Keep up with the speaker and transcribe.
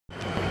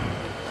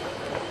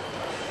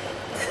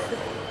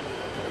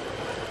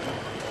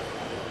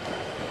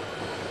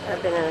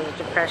I've been in a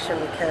depression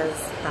because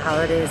the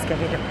holidays get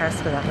me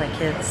depressed without my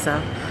kids,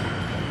 so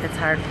it's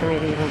hard for me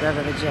to even go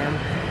to the gym.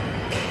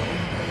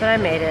 But I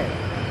made it.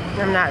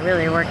 I'm not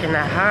really working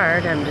that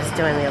hard. I'm just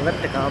doing the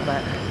elliptical,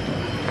 but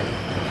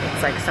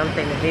it's like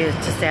something to do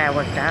to say I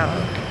worked out.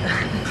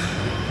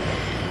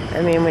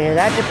 I mean, when you're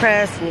that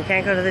depressed and you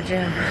can't go to the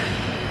gym,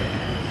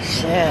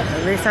 shit,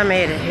 at least I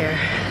made it here.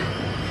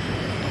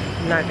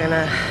 I'm not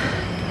gonna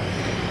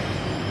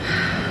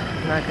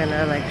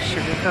like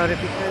sugarcoat it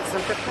because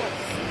I'm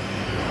depressed.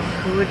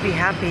 Who would be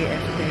happy if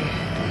they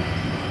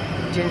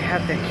didn't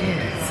have their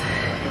kids?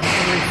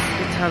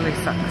 It totally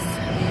sucks.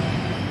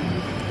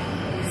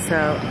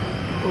 So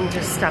I'm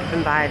just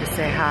stopping by to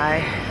say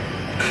hi.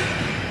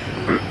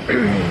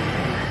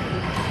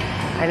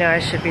 I know I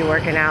should be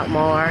working out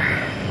more,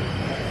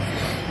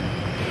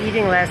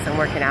 eating less and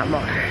working out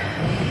more,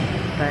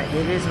 but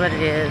it is what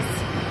it is.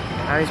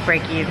 I always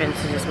break even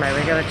to just my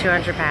regular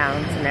 200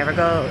 pounds. I never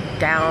go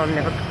down,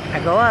 I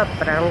go up,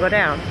 but I don't go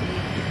down.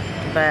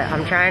 But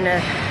I'm trying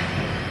to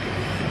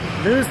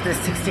lose this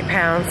 60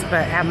 pounds,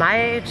 but at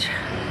my age,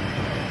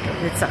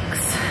 it sucks.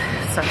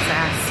 It sucks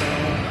ass, so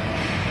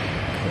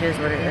it is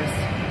what it is.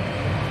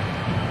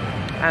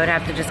 I would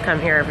have to just come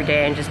here every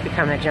day and just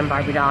become a gym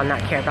Barbie doll and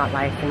not care about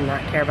life and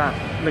not care about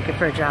looking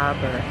for a job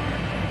or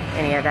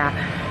any of that.